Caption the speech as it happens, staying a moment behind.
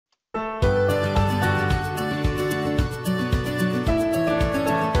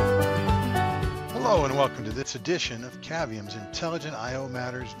welcome to this edition of Cavium's Intelligent I/O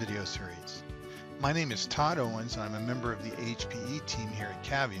Matters video series. My name is Todd Owens and I'm a member of the HPE team here at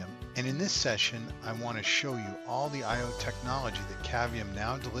Cavium, and in this session I want to show you all the I/O technology that Cavium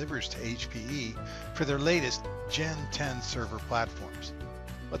now delivers to HPE for their latest Gen 10 server platforms.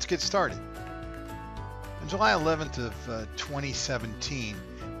 Let's get started. On July 11th of 2017,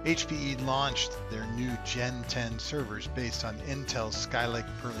 HPE launched their new Gen 10 servers based on Intel's Skylake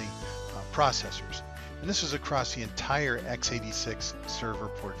Purley processors, and this was across the entire x86 server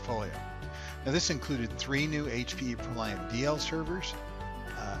portfolio. Now this included 3 new HPE ProLiant DL servers,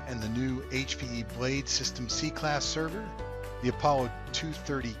 and the new HPE BladSystem C-Class server, the Apollo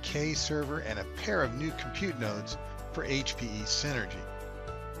 230K server, and a pair of new compute nodes for HPE Synergy.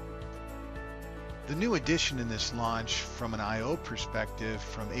 The new addition in this launch from an I/O perspective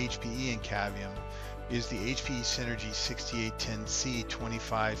from HPE and Cavium is the HPE Synergy 6810C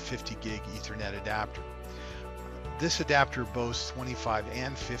 2550 gig Ethernet adapter. This adapter boasts 25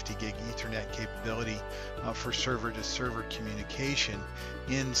 and 50 gig Ethernet capability for server-to-server communication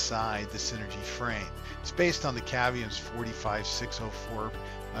inside the Synergy frame. It's based on the Cavium's 45604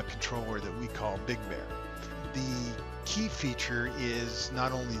 controller that we call Big Bear. The key feature is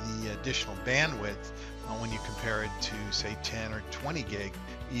not only the additional bandwidth when you compare it to, say, 10 or 20 gig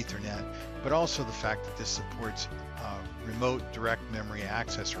Ethernet, but also the fact that this supports remote direct memory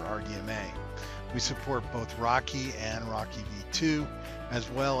access, or RDMA. We support both RoCE and RoCE v2, as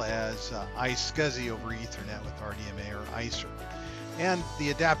well as iSCSI over Ethernet with RDMA or ISR. And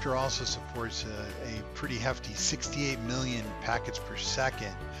the adapter also supports a pretty hefty 68 million packets per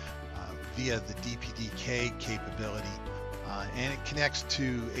second via the DPDK capability, and it connects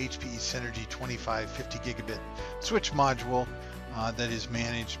to HPE Synergy 2550 gigabit switch module that is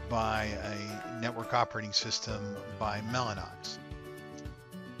managed by a network operating system by Mellanox.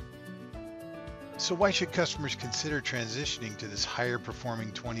 So why should customers consider transitioning to this higher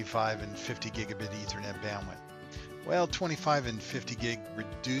performing 25 and 50 gigabit Ethernet bandwidth? Well, 25 and 50 gig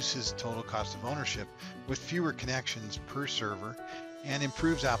reduces total cost of ownership with fewer connections per server and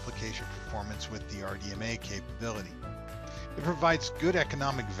improves application performance with the RDMA capability. It provides good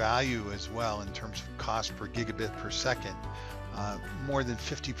economic value as well in terms of cost per gigabit per second, more than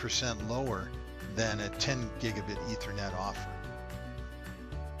 50% lower than a 10 gigabit Ethernet offering.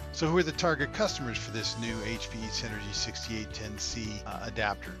 So who are the target customers for this new HPE Synergy 6810C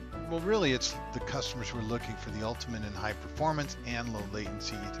adapter? Well, really it's the customers who are looking for the ultimate in high performance and low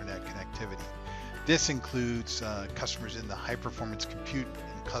latency Ethernet connectivity. This includes customers in the high performance compute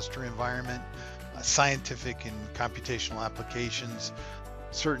and cluster environment, scientific and computational applications,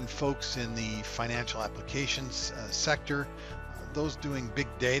 certain folks in the financial applications sector, those doing big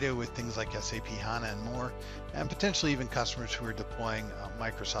data with things like SAP HANA and more, and potentially even customers who are deploying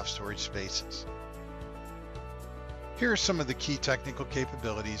Microsoft storage spaces. Here are some of the key technical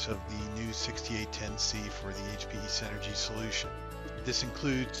capabilities of the new 6810C for the HPE Synergy solution. This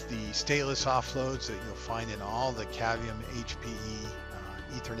includes the stateless offloads that you'll find in all the Cavium HPE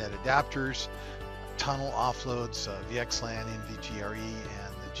Ethernet adapters, tunnel offloads, VXLAN, NVGRE,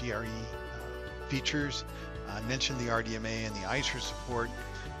 and the GRE features. I mentioned the RDMA and the ISR support,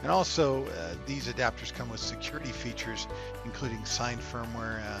 and also these adapters come with security features, including signed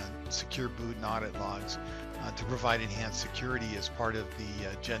firmware, secure boot, and audit logs to provide enhanced security as part of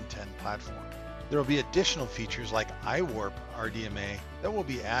the Gen 10 platform. There will be additional features like iWarp RDMA that will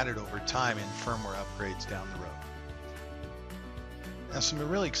be added over time in firmware upgrades down the road. Now, some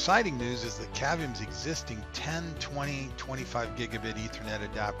really exciting news is that Cavium's existing 10, 20, 25 gigabit Ethernet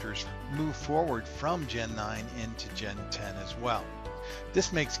adapters move forward from Gen 9 into Gen 10 as well.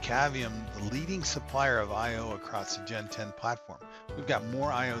 This makes Cavium the leading supplier of I/O across the Gen 10 platform. We've got more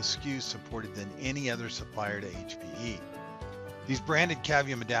I/O SKUs supported than any other supplier to HPE. These branded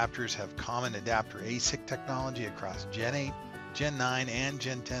Cavium adapters have common adapter ASIC technology across Gen 8, Gen 9, and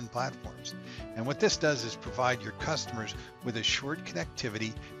Gen 10 platforms. And what this does is provide your customers with assured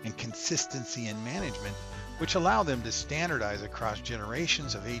connectivity and consistency in management, which allow them to standardize across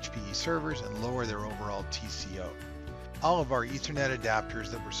generations of HPE servers and lower their overall TCO. All of our Ethernet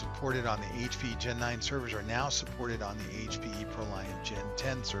adapters that were supported on the HPE Gen 9 servers are now supported on the HPE ProLiant Gen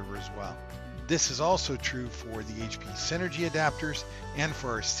 10 server as well. This is also true for the HPE Synergy adapters and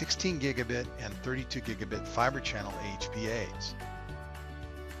for our 16 gigabit and 32 gigabit fiber channel HPAs.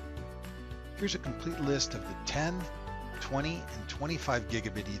 Here's a complete list of the 10, 20, and 25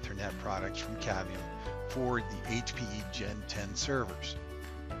 gigabit Ethernet products from Cavium for the HPE Gen 10 servers.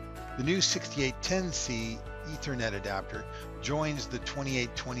 The new 6810C Ethernet adapter joins the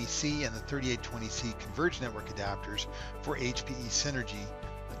 2820C and the 3820C converged network adapters for HPE Synergy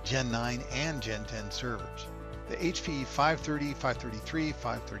Gen 9 and Gen 10 servers. The HPE 530, 533,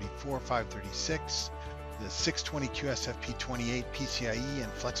 534, 536, the 620 QSFP28 PCIe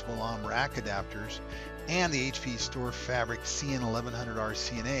and flexible ARM rack adapters, and the HPE Store Fabric CN1100R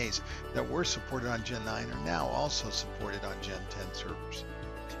CNAs that were supported on Gen 9 are now also supported on Gen 10 servers.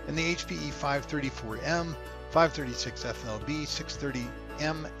 And the HPE 534M, 536 FLB,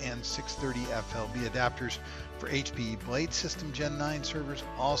 630M, and 630 FLB adapters for HPE BladSystem Gen 9 servers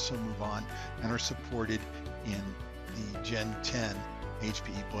also move on and are supported in the Gen 10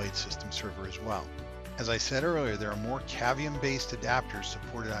 HPE BladSystem server as well. As I said earlier, there are more Cavium-based adapters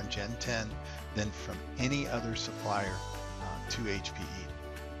supported on Gen 10 than from any other supplier to HPE.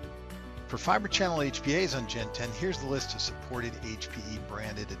 For Fiber Channel HPAs on Gen 10, here's the list of supported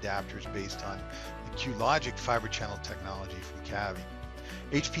HPE-branded adapters based on the QLogic Fiber Channel technology from Cavium.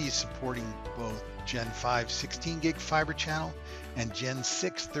 HPE is supporting both Gen 5 16 gig Fiber Channel and Gen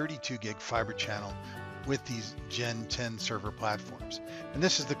 6 32 gig Fiber Channel with these Gen 10 server platforms. And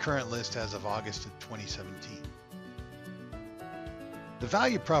this is the current list as of August of 2017. The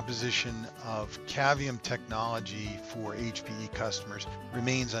value proposition of Cavium technology for HPE customers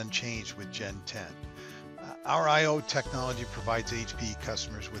remains unchanged with Gen 10. Our I/O technology provides HPE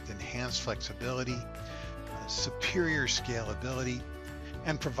customers with enhanced flexibility, superior scalability,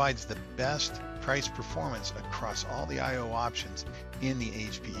 and provides the best price performance across all the I/O options in the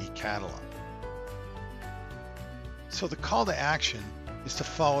HPE catalog. So the call to action is to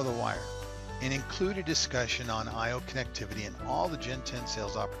follow the wire and include a discussion on I/O connectivity and all the Gen 10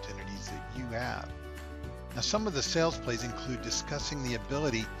 sales opportunities that you have. Now, some of the sales plays include discussing the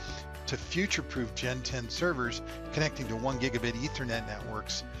ability to future-proof Gen 10 servers connecting to 1 gigabit Ethernet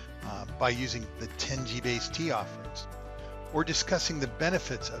networks by using the 10G-based offerings, or discussing the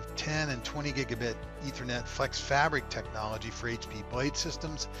benefits of 10 and 20 gigabit Ethernet Flex Fabric technology for HPE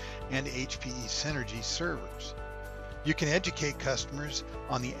BladSystems and HPE Synergy servers. You can educate customers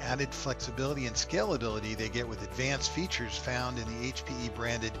on the added flexibility and scalability they get with advanced features found in the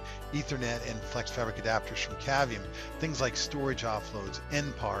HPE-branded Ethernet and Flex Fabric adapters from Cavium, things like storage offloads,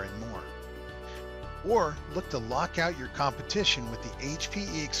 NPAR, and more. Or look to lock out your competition with the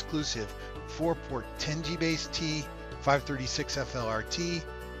HPE exclusive 4-port 10G-based T, 536 FLRT,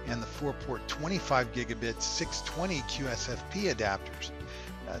 and the 4-port 25 gigabit 620 QSFP adapters.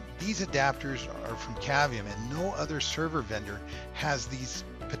 These adapters are from Cavium, and no other server vendor has these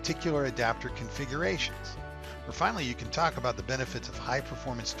particular adapter configurations. Or finally, you can talk about the benefits of high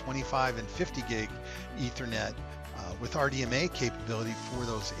performance 25 and 50 gig Ethernet with RDMA capability for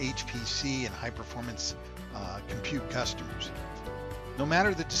those HPC and high performance compute customers. No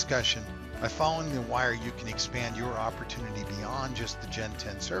matter the discussion, by following the wire, you can expand your opportunity beyond just the Gen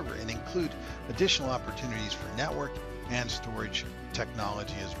 10 server and include additional opportunities for network and storage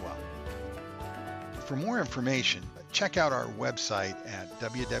technology as well. For more information, check out our website at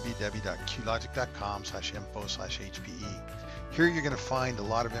www.qlogic.com/info/HPE. Here you're going to find a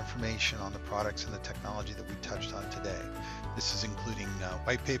lot of information on the products and the technology that we touched on today. This is including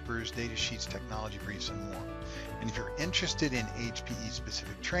white papers, data sheets, technology briefs, and more. And if you're interested in HPE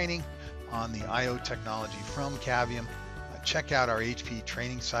specific training on the I/O technology from Cavium, check out our HPE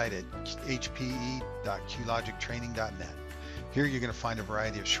training site at hpe.qlogictraining.net. Here you're going to find a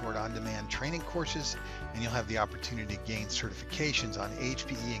variety of short on-demand training courses, and you'll have the opportunity to gain certifications on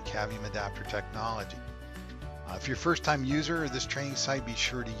HPE and Cavium adapter technology. If you're a first-time user of this training site, be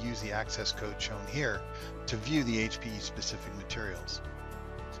sure to use the access code shown here to view the HPE specific materials.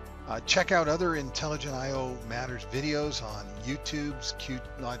 Check out other Intelligent I/O Matters videos on YouTube's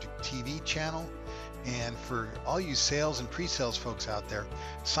QLogic TV channel. And for all you sales and pre-sales folks out there,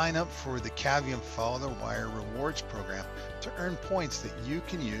 sign up for the Cavium Follow the Wire Rewards program to earn points that you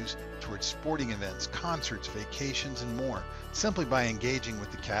can use towards sporting events, concerts, vacations, and more, simply by engaging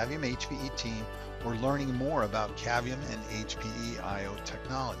with the Cavium HPE team or learning more about Cavium and HPE I/O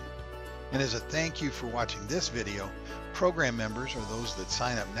technology. And as a thank you for watching this video, program members, or those that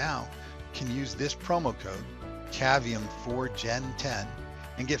sign up now, can use this promo code Cavium for Gen 10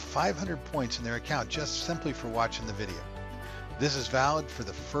 and get 500 points in their account just simply for watching the video. This is valid for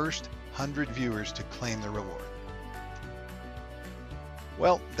the first 100 viewers to claim the reward.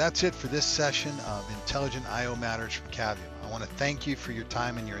 Well, that's it for this session of Intelligent I/O Matters from Cavium. I want to thank you for your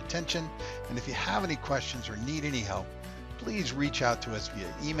time and your attention, and if you have any questions or need any help, please reach out to us via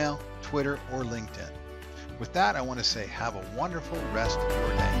email, Twitter, or LinkedIn. With that, I want to say have a wonderful rest of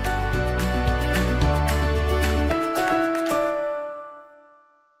your day.